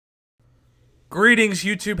Greetings,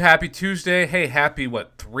 YouTube. Happy Tuesday. Hey, happy,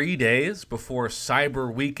 3 days before Cyber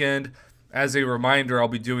Weekend? As a reminder, I'll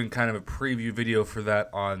be doing kind of a preview video for that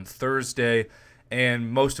on Thursday. And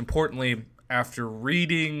most importantly, after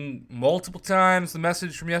reading multiple times the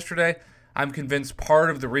message from yesterday, I'm convinced part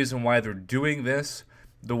of the reason why they're doing this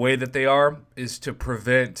the way that they are is to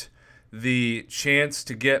prevent the chance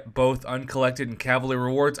to get both uncollected and Cavalier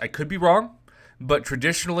rewards. I could be wrong, but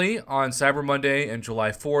traditionally on Cyber Monday and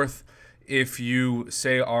July 4th, if you,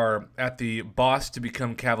 say, are at the boss to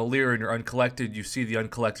become Cavalier and you're uncollected, you see the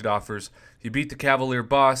uncollected offers. You beat the Cavalier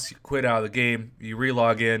boss, you quit out of the game, you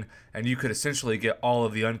relog in, and you could essentially get all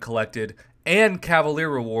of the uncollected and Cavalier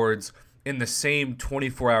rewards in the same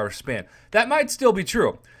 24-hour span. That might still be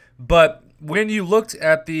true, but when you looked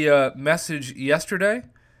at the message yesterday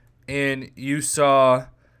and you saw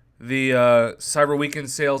the Cyber Weekend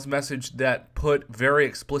sales message that put very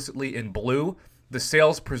explicitly in blue, the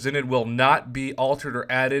sales presented will not be altered or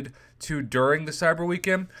added to during the Cyber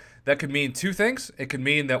Weekend. That could mean two things. It could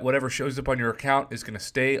mean that whatever shows up on your account is going to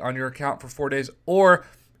stay on your account for 4 days, or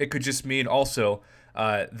it could just mean also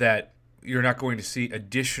that you're not going to see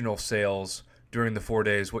additional sales during the 4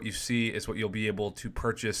 days. What you see is what you'll be able to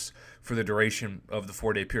purchase for the duration of the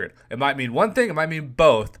 4-day period. It might mean one thing, it might mean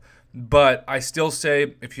both, but I still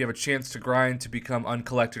say if you have a chance to grind to become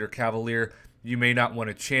uncollected or Cavalier, you may not want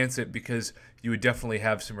to chance it because you would definitely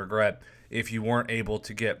have some regret if you weren't able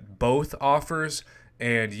to get both offers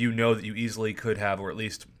and you know that you easily could have, or at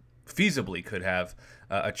least feasibly could have,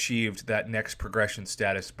 achieved that next progression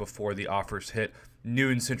status before the offers hit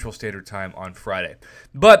noon Central Standard Time on Friday.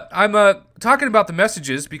 But I'm talking about the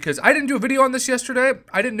messages because I didn't do a video on this yesterday.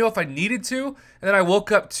 I didn't know if I needed to, and then I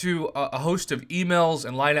woke up to a host of emails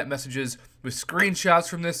and line-up messages with screenshots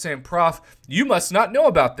from this saying, "Prof, you must not know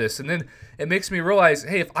about this." And then it makes me realize,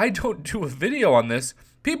 hey, if I don't do a video on this,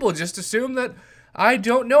 people just assume that I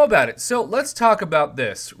don't know about it. So let's talk about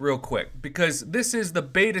this real quick, because this is the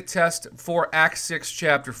beta test for Act 6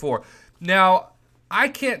 Chapter 4. Now, I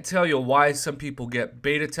can't tell you why some people get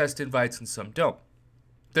beta test invites and some don't.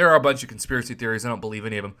 There are a bunch of conspiracy theories. I don't believe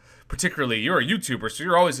any of them. Particularly, you're a YouTuber, so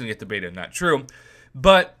you're always going to get the beta. Not true.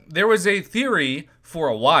 But there was a theory for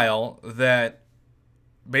a while that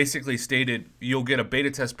basically stated you'll get a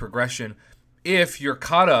beta test progression if you're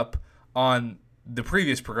caught up on the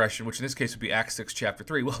previous progression, which in this case would be Act 6 Chapter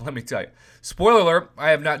 3. Well, let me tell you. Spoiler alert, I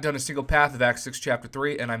have not done a single path of Act 6 Chapter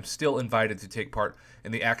 3, and I'm still invited to take part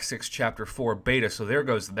in the Act 6 Chapter 4 beta, so there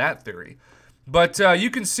goes that theory. But you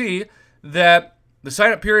can see that the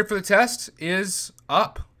sign-up period for the test is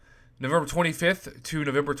up, November 25th to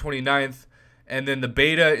November 29th, and then the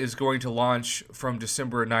beta is going to launch from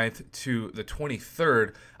December 9th to the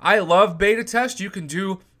 23rd. I love beta test. You can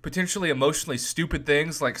do potentially emotionally stupid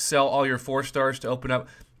things like sell all your 4 stars to open up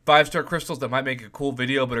 5-star crystals that might make a cool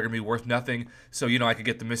video but are going to be worth nothing. So, I could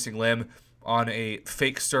get the missing limb on a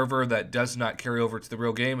fake server that does not carry over to the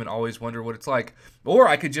real game and always wonder what it's like. Or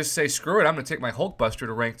I could just say, screw it, I'm going to take my Hulkbuster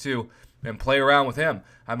to rank 2 and play around with him.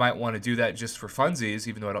 I might want to do that just for funsies,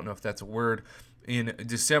 even though I don't know if that's a word, in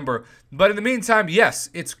December. But in the meantime, yes,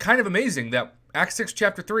 it's kind of amazing that Act 6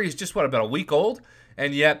 Chapter 3 is just, about a week old,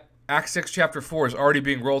 and yet Act 6 Chapter 4 is already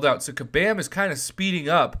being rolled out. So Kabam is kind of speeding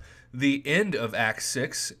up the end of Act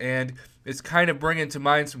 6, and it's kind of bringing to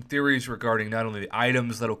mind some theories regarding not only the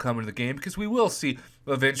items that will come into the game, because we will see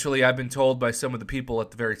eventually, I've been told by some of the people at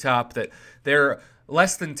the very top, that they're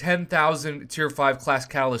less than 10,000 Tier 5 class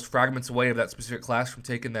Catalyst fragments away of that specific class from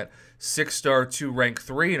taking that 6-star to rank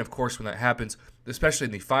 3, and of course when that happens, especially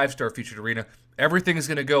in the 5-star featured arena, everything is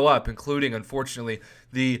going to go up, including, unfortunately,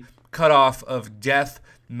 the cutoff of death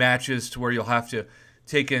matches to where you'll have to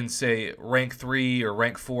take in, say, rank 3 or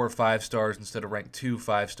rank 4 5 stars instead of rank 2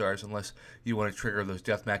 5 stars, unless you want to trigger those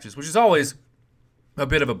death matches, which is always a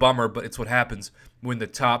bit of a bummer, but it's what happens when the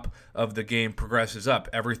top of the game progresses up.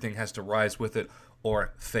 Everything has to rise with it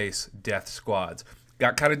or face death squads.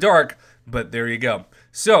 Got kind of dark, but there you go.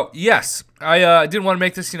 So, yes, I didn't want to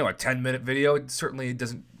make this, a 10-minute video. It certainly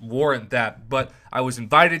doesn't warrant that, but I was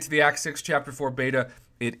invited to the Act 6 Chapter 4 beta.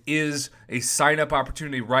 It is a sign-up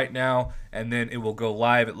opportunity right now, and then it will go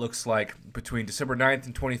live, it looks like, between December 9th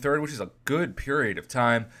and 23rd, which is a good period of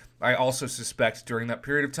time. I also suspect during that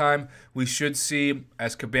period of time, we should see,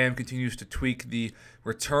 as Kabam continues to tweak the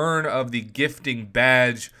return of the gifting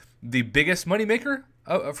badge, the biggest moneymaker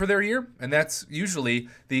for their year, and that's usually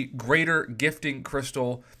the Greater Gifting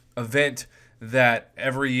Crystal event that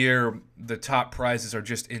every year the top prizes are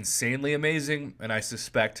just insanely amazing, and I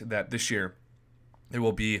suspect that this year it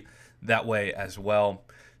will be that way as well.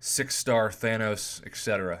 6-star Thanos,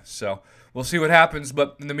 etc. So we'll see what happens,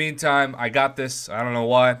 but in the meantime, I got this. I don't know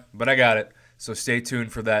why, but I got it. So stay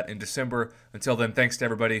tuned for that in December. Until then, thanks to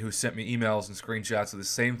everybody who sent me emails and screenshots of the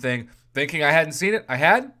same thing, thinking I hadn't seen it. I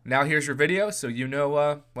had. Now here's your video, so you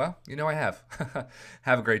know, well, you know I have.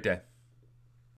 Have a great day.